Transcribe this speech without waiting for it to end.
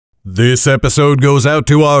This episode goes out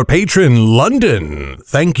to our patron, London.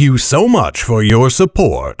 Thank you so much for your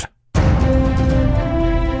support.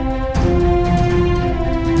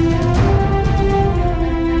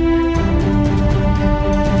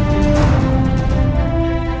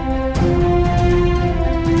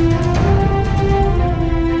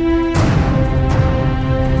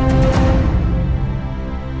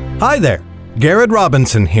 Hi there, Garrett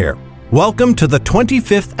Robinson here. Welcome to the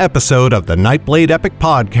 25th episode of the Nightblade Epic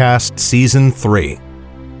Podcast, Season 3.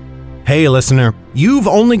 Hey listener, you've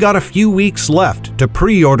only got a few weeks left to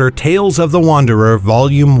pre-order Tales of the Wanderer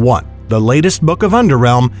Volume 1, the latest book of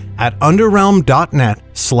Underrealm, at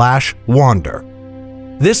underrealm.net/wander.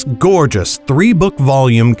 This gorgeous 3-book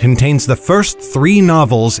volume contains the first 3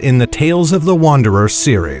 novels in the Tales of the Wanderer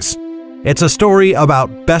series. It's a story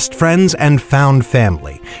about best friends and found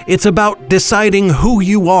family. It's about deciding who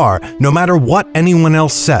you are, no matter what anyone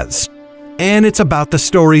else says. And it's about the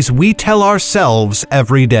stories we tell ourselves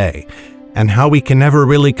every day, and how we can never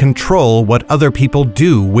really control what other people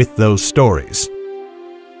do with those stories.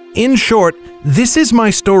 In short, this is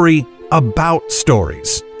my story about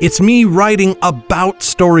stories. It's me writing about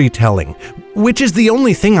storytelling, which is the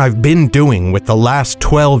only thing I've been doing with the last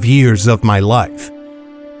 12 years of my life.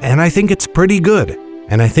 And I think it's pretty good,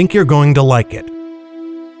 and I think you're going to like it.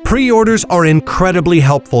 Pre-orders are incredibly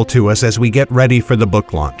helpful to us as we get ready for the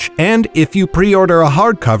book launch, and if you pre-order a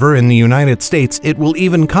hardcover in the United States, it will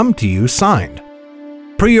even come to you signed.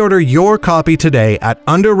 Pre-order your copy today at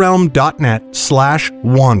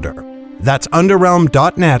underrealm.net/wander. That's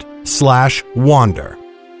underrealm.net/wander.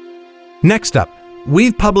 Next up,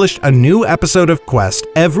 we've published a new episode of Quest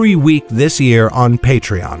every week this year on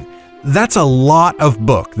Patreon. That's a lot of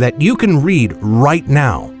book that you can read right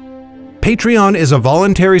now. Patreon is a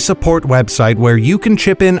voluntary support website where you can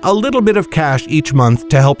chip in a little bit of cash each month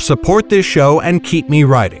to help support this show and keep me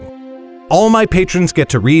writing. All my patrons get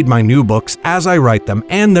to read my new books as I write them,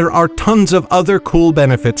 and there are tons of other cool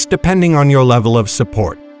benefits depending on your level of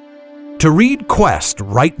support. To read Quest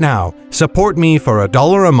right now, support me for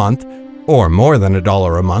 $1 a month, or more than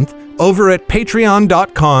 $1 a month, over at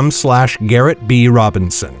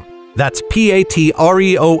patreon.com/GarrettB.Robinson. That's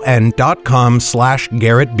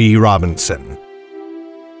patreon.com/GarrettB.Robinson.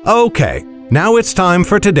 Okay, now it's time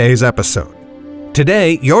for today's episode.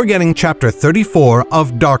 Today, you're getting Chapter 34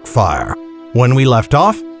 of Darkfire. When we left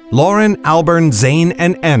off, Lauren, Albern, Zane,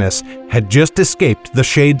 and Ennis had just escaped the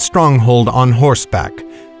Shade Stronghold on horseback,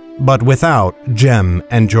 but without Jem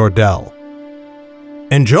and Jordell.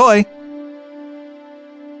 Enjoy!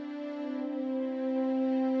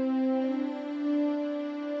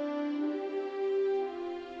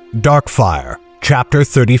 Darkfire, Chapter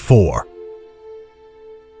 34.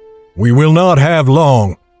 "We will not have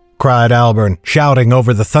long," cried Albern, shouting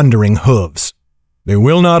over the thundering hooves. "They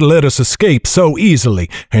will not let us escape so easily,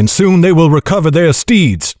 and soon they will recover their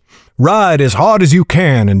steeds. Ride as hard as you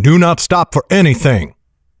can, and do not stop for anything."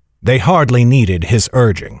 They hardly needed his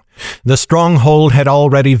urging. The stronghold had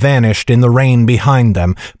already vanished in the rain behind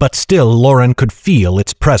them, but still Lauren could feel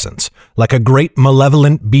its presence, like a great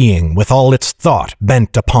malevolent being with all its thought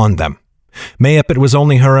bent upon them. Mayhap it was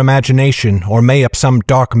only her imagination, or mayhap some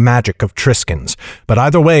dark magic of Triskin's, but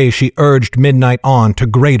either way she urged Midnight on to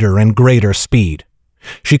greater and greater speed.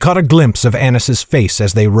 She caught a glimpse of Annis's face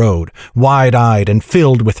as they rode, wide-eyed and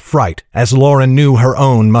filled with fright, as Lauren knew her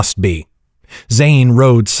own must be. Zane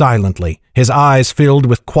rode silently, his eyes filled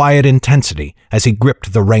with quiet intensity as he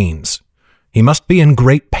gripped the reins. He must be in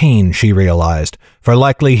great pain, she realized, for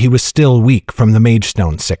likely he was still weak from the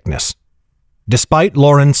Magestone sickness. Despite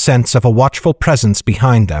Lauren's sense of a watchful presence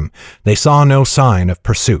behind them, they saw no sign of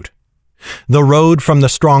pursuit. The road from the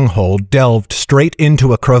stronghold delved straight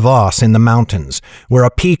into a crevasse in the mountains, where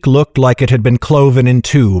a peak looked like it had been cloven in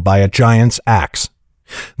two by a giant's axe.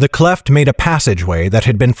 The cleft made a passageway that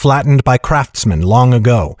had been flattened by craftsmen long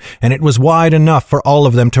ago, and it was wide enough for all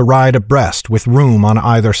of them to ride abreast with room on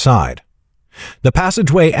either side. The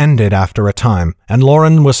passageway ended after a time, and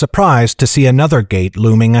Lauren was surprised to see another gate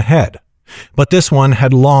looming ahead. But this one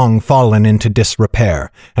had long fallen into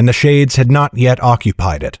disrepair, and the Shades had not yet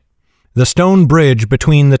occupied it. The stone bridge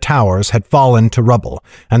between the towers had fallen to rubble,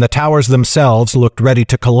 and the towers themselves looked ready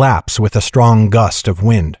to collapse with a strong gust of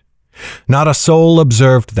wind. Not a soul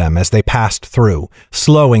observed them as they passed through,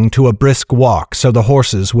 slowing to a brisk walk so the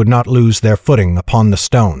horses would not lose their footing upon the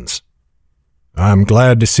stones. "I'm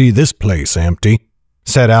glad to see this place empty,"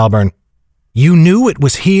 said Albern. "You knew it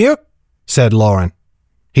was here?" said Lauren.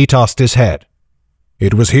 He tossed his head.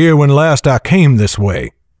 "It was here when last I came this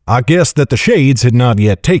way. I guessed that the Shades had not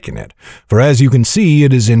yet taken it, for as you can see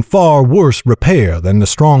it is in far worse repair than the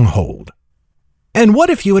stronghold." "And what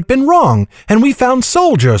if you had been wrong, and we found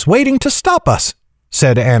soldiers waiting to stop us?"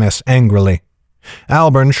 said Annis angrily.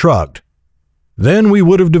 Albern shrugged. "Then we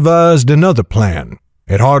would have devised another plan.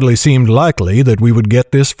 It hardly seemed likely that we would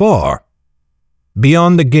get this far."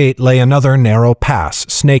 Beyond the gate lay another narrow pass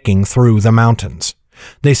snaking through the mountains.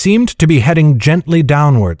 They seemed to be heading gently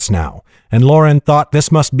downwards now, and Lauren thought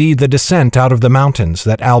this must be the descent out of the mountains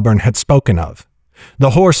that Albern had spoken of.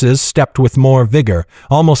 The horses stepped with more vigor,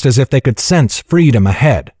 almost as if they could sense freedom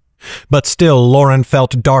ahead. But still Lauren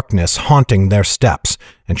felt darkness haunting their steps,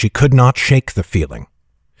 and she could not shake the feeling.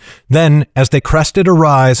 Then, as they crested a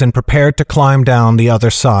rise and prepared to climb down the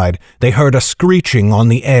other side, they heard a screeching on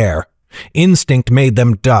the air. Instinct made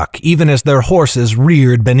them duck, even as their horses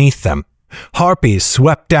reared beneath them. Harpies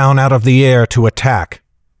swept down out of the air to attack.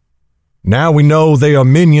 "Now we know they are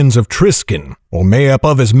minions of Triskin, or mayhap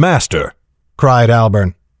of his master," cried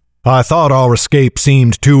Albern. "I thought our escape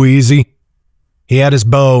seemed too easy." He had his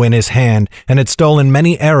bow in his hand and had stolen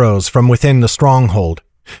many arrows from within the stronghold.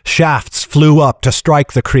 Shafts flew up to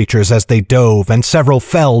strike the creatures as they dove, and several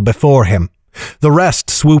fell before him. The rest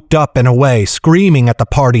swooped up and away, screaming at the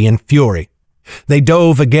party in fury. They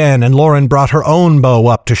dove again, and Lauren brought her own bow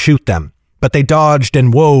up to shoot them, but they dodged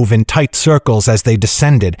and wove in tight circles as they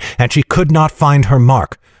descended, and she could not find her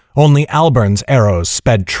mark. Only Albern's arrows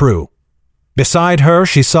sped true. Beside her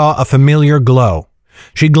she saw a familiar glow.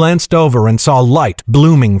 She glanced over and saw light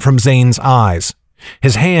blooming from Zane's eyes.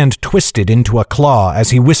 His hand twisted into a claw as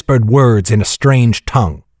he whispered words in a strange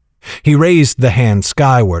tongue. He raised the hand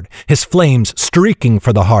skyward, his flames streaking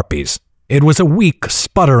for the harpies. It was a weak,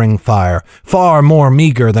 sputtering fire, far more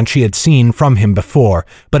meager than she had seen from him before,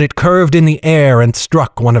 but it curved in the air and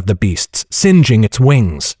struck one of the beasts, singeing its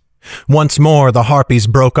wings. Once more the harpies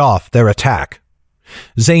broke off their attack.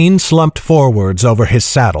 Zane slumped forwards over his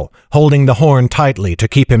saddle, holding the horn tightly to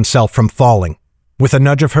keep himself from falling. With a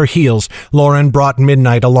nudge of her heels, Lauren brought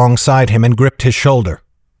Midnight alongside him and gripped his shoulder.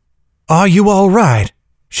 "Are you all right?"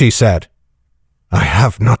 she said. "I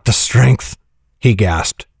have not the strength," he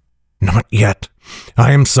gasped. "Not yet.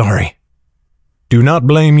 I am sorry." "Do not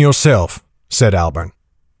blame yourself," said Albern.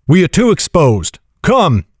 "We are too exposed.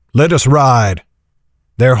 Come, let us ride."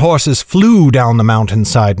 Their horses flew down the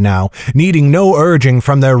mountainside now, needing no urging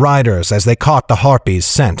from their riders as they caught the harpies'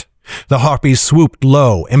 scent. The harpies swooped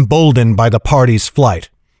low, emboldened by the party's flight,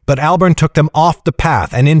 but Albern took them off the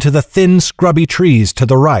path and into the thin, scrubby trees to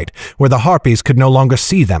the right, where the harpies could no longer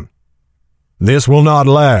see them. "This will not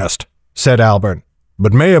last," said Albern,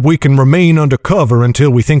 "but mayhap we can remain under cover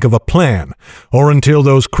until we think of a plan, or until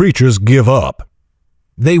those creatures give up."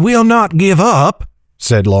 "They will not give up,"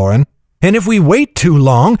 said Lauren, "and if we wait too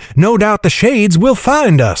long, no doubt the shades will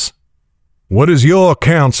find us." "What is your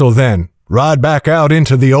counsel, then? Ride back out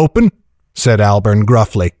into the open?" said Albern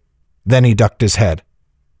gruffly. Then he ducked his head.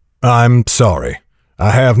 "I'm sorry.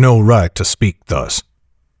 I have no right to speak thus."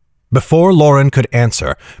 Before Lauren could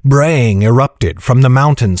answer, braying erupted from the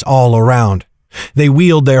mountains all around. They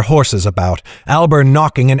wheeled their horses about, Albern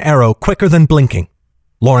knocking an arrow quicker than blinking.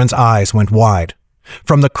 Lauren's eyes went wide.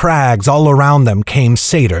 From the crags all around them came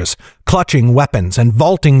satyrs, clutching weapons and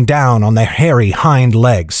vaulting down on their hairy hind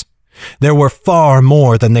legs. There were far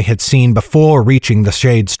more than they had seen before reaching the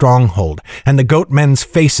Shade stronghold, and the goatmen's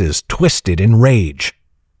faces twisted in rage.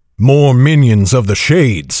 "More minions of the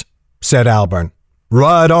Shades," said Albern.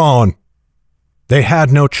 "Ride on." They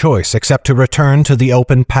had no choice except to return to the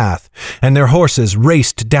open path, and their horses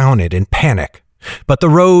raced down it in panic. But the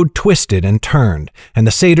road twisted and turned, and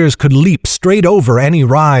the satyrs could leap straight over any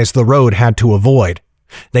rise the road had to avoid.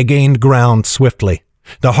 They gained ground swiftly.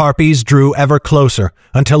 The harpies drew ever closer,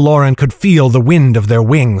 until Lauren could feel the wind of their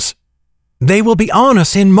wings. "They will be on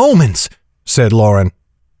us in moments," said Lauren.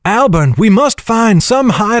 "Albern, we must find some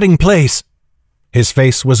hiding place." His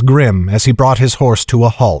face was grim as he brought his horse to a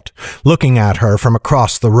halt, looking at her from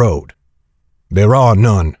across the road. "There are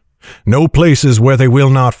none. No places where they will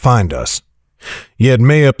not find us. Yet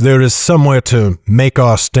mayhap there is somewhere to make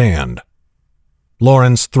our stand."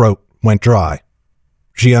 Lauren's throat went dry.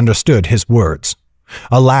 She understood his words.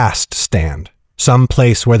 A last stand, some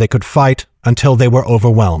place where they could fight until they were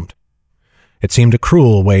overwhelmed. It seemed a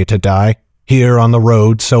cruel way to die, here on the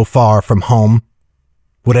road so far from home.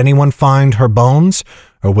 Would anyone find her bones,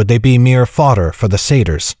 or would they be mere fodder for the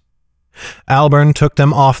satyrs? Albern took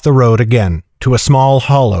them off the road again, to a small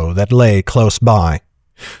hollow that lay close by.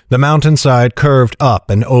 The mountainside curved up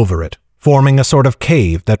and over it, forming a sort of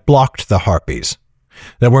cave that blocked the harpies.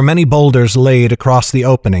 There were many boulders laid across the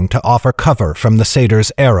opening to offer cover from the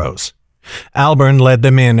satyrs' arrows. Albern led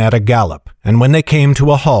them in at a gallop, and when they came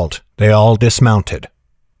to a halt, they all dismounted.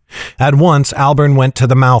 At once Albern went to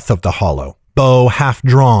the mouth of the hollow, bow half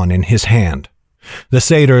drawn in his hand. The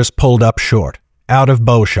satyrs pulled up short, out of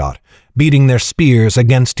bowshot, beating their spears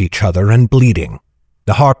against each other and bleeding.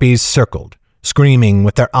 The harpies circled, screaming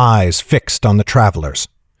with their eyes fixed on the travelers.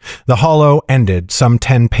 The hollow ended some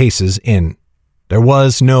 10 paces in. There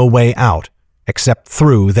was no way out, except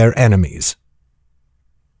through their enemies.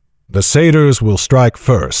 "The satyrs will strike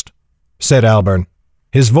first," said Albern.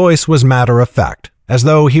 His voice was matter-of-fact, as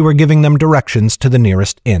though he were giving them directions to the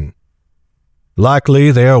nearest inn.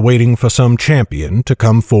 "Likely they are waiting for some champion to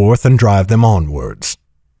come forth and drive them onwards."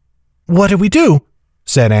 "What do we do?"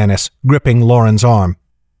 said Annis, gripping Lauren's arm.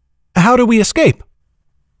 "How do we escape?"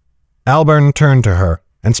 Albern turned to her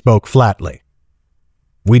and spoke flatly.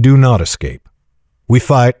 "We do not escape. We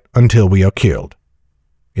fight until we are killed.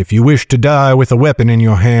 If you wish to die with a weapon in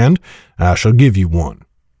your hand, I shall give you one.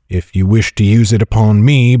 If you wish to use it upon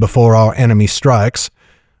me before our enemy strikes,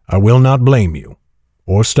 I will not blame you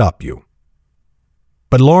or stop you."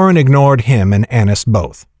 But Lauren ignored him and Annis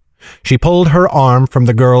both. She pulled her arm from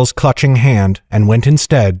the girl's clutching hand and went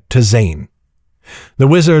instead to Zane. The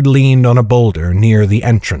wizard leaned on a boulder near the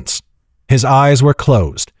entrance. His eyes were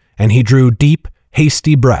closed, and he drew deep,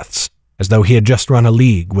 hasty breaths, as though he had just run a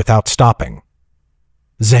league without stopping.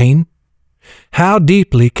 "Zane, how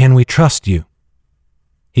deeply can we trust you?"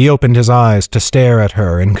 He opened his eyes to stare at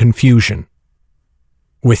her in confusion.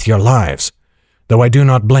 "With your lives, though I do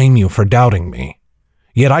not blame you for doubting me.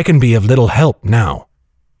 Yet I can be of little help now.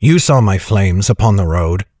 You saw my flames upon the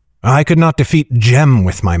road. I could not defeat Gem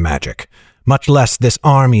with my magic, much less this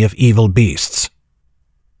army of evil beasts.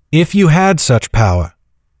 If you had such power,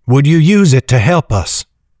 would you use it to help us?"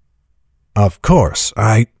 "Of course,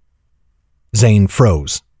 Zane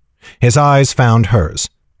froze. His eyes found hers,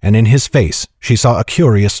 and in his face she saw a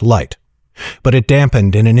curious light. But it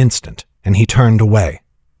dampened in an instant, and he turned away.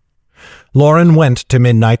 Lauren went to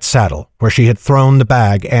Midnight's saddle, where she had thrown the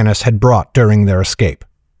bag Annis had brought during their escape.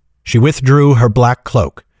 She withdrew her black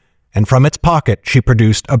cloak, and from its pocket she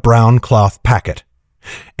produced a brown cloth packet.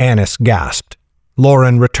 Annis gasped.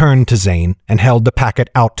 Lauren returned to Zane and held the packet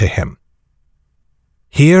out to him.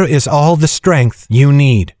 "Here is all the strength you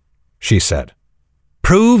need," she said.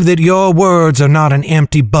 "Prove that your words are not an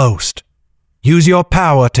empty boast. Use your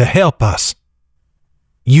power to help us."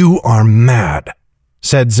 "You are mad,"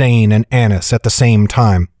 said Zane and Annis at the same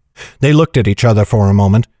time. They looked at each other for a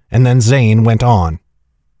moment, and then Zane went on.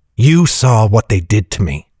 "You saw what they did to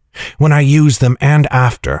me, when I used them and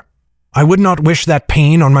after. I would not wish that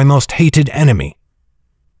pain on my most hated enemy."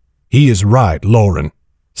 "He is right, Lauren,"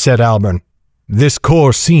 said Albern. "This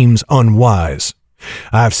course seems unwise.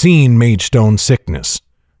 I have seen Magestone sickness.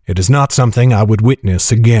 It is not something I would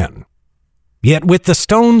witness again." "Yet with the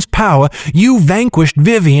stone's power, you vanquished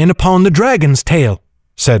Vivian upon the dragon's tail,"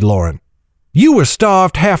 said Lauren. "You were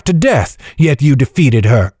starved half to death, yet you defeated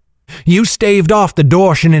her. You staved off the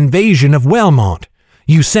Dortian invasion of Wellmont.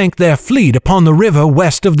 You sank their fleet upon the river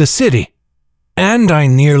west of the city." "And I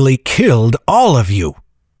nearly killed all of you,"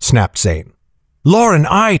 snapped Zane. "Lauren,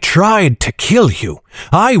 I tried to kill you.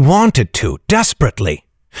 I wanted to, desperately.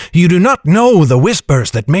 You do not know the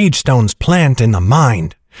whispers that Magestones plant in the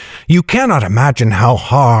mind. You cannot imagine how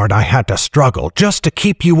hard I had to struggle just to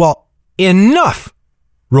keep you all—" "Enough!"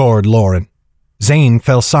 roared Lauren. Zane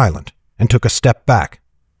fell silent and took a step back.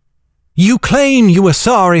 "You claim you were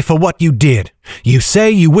sorry for what you did. You say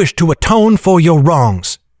you wish to atone for your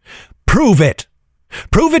wrongs. Prove it.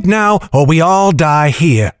 Prove it now, or we all die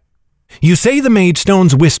here. You say the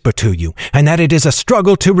Magestones whisper to you, and that it is a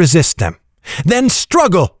struggle to resist them. Then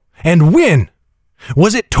struggle, and win.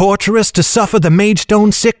 Was it torturous to suffer the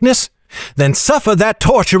Magestone sickness? Then suffer that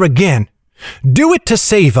torture again. Do it to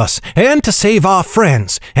save us, and to save our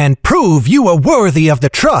friends, and prove you are worthy of the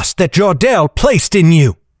trust that Jordell placed in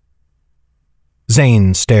you."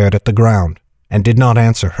 Zane stared at the ground, and did not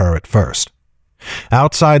answer her at first.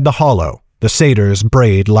 Outside the hollow, the satyrs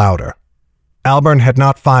brayed louder. Albern had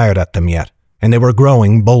not fired at them yet, and they were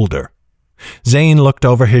growing bolder. Zane looked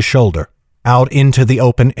over his shoulder, out into the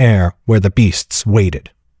open air where the beasts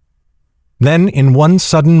waited. Then, in one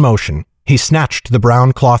sudden motion, he snatched the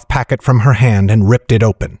brown cloth packet from her hand and ripped it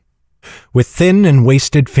open. With thin and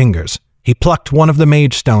wasted fingers, he plucked one of the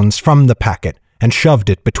Magestones from the packet and shoved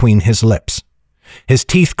it between his lips. His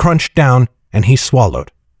teeth crunched down, and he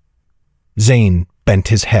swallowed. Zane bent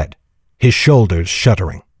his head, his shoulders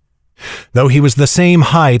shuddering. Though he was the same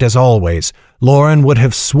height as always, Lauren would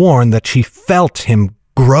have sworn that she felt him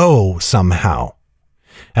grow somehow.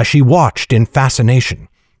 As she watched in fascination,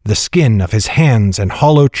 the skin of his hands and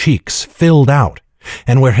hollow cheeks filled out,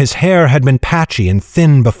 and where his hair had been patchy and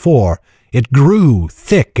thin before, It grew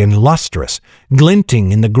thick and lustrous,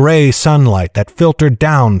 glinting in the gray sunlight that filtered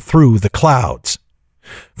down through the clouds.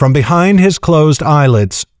 From behind his closed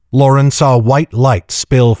eyelids, Lauren saw white light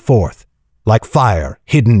spill forth, like fire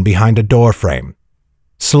hidden behind a doorframe.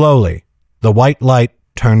 Slowly, the white light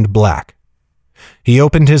turned black. He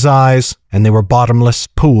opened his eyes, and they were bottomless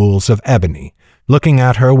pools of ebony, looking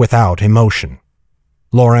at her without emotion.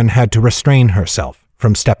 Lauren had to restrain herself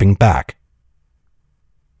from stepping back.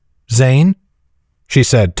 "Zane?" she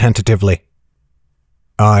said tentatively.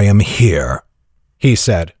 "I am here," he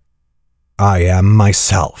said. "I am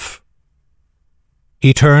myself."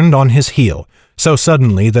 He turned on his heel, so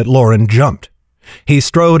suddenly that Lauren jumped. He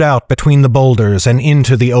strode out between the boulders and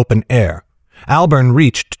into the open air. Albern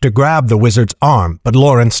reached to grab the wizard's arm, but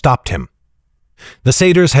Lauren stopped him. The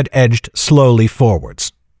satyrs had edged slowly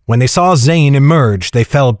forwards. When they saw Zane emerge, they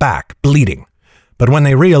fell back, bleeding. But when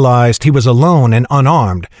they realized he was alone and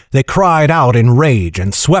unarmed, they cried out in rage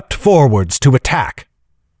and swept forwards to attack.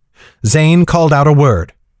 Zane called out a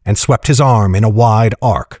word and swept his arm in a wide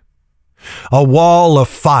arc. A wall of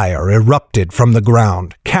fire erupted from the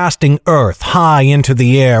ground, casting earth high into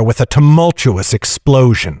the air with a tumultuous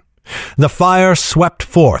explosion. The fire swept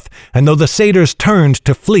forth, and though the satyrs turned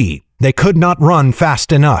to flee, they could not run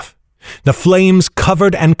fast enough. The flames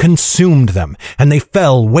covered and consumed them, and they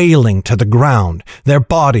fell wailing to the ground, their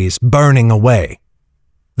bodies burning away.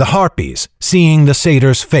 The harpies, seeing the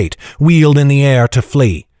satyrs' fate, wheeled in the air to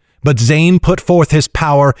flee, but Zane put forth his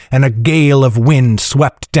power, and a gale of wind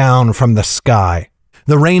swept down from the sky.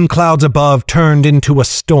 The rain clouds above turned into a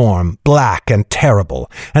storm, black and terrible,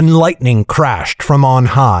 and lightning crashed from on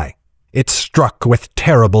high. It struck with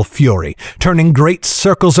terrible fury, turning great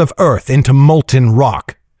circles of earth into molten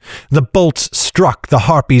rock. The bolts struck the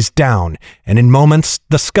harpies down, and in moments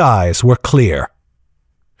the skies were clear.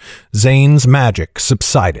 Zane's magic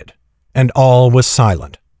subsided, and all was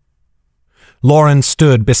silent. Lauren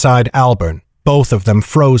stood beside Albern, both of them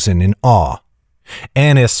frozen in awe.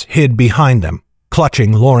 Annis hid behind them,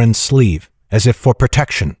 clutching Lauren's sleeve, as if for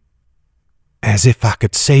protection. "As if I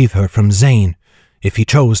could save her from Zane, if he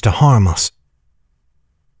chose to harm us."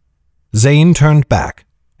 Zane turned back,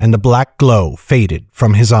 and the black glow faded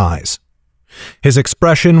from his eyes. His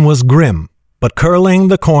expression was grim, but curling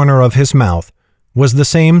the corner of his mouth was the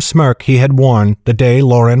same smirk he had worn the day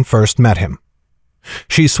Lauren first met him.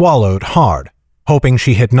 She swallowed hard, hoping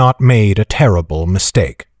she had not made a terrible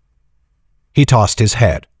mistake. He tossed his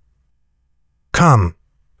head. "Come,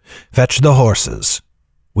 fetch the horses.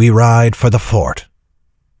 We ride for the fort."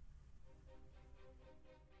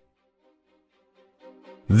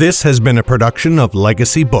 This has been a production of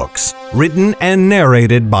Legacy Books, written and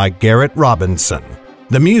narrated by Garrett Robinson.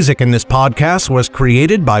 The music in this podcast was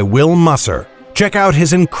created by Will Musser. Check out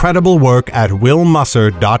his incredible work at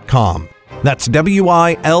willmusser.com. That's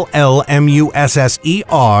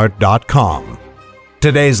WILLMUSSER.com.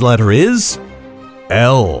 Today's letter is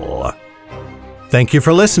L. Thank you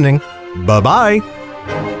for listening. Bye-bye.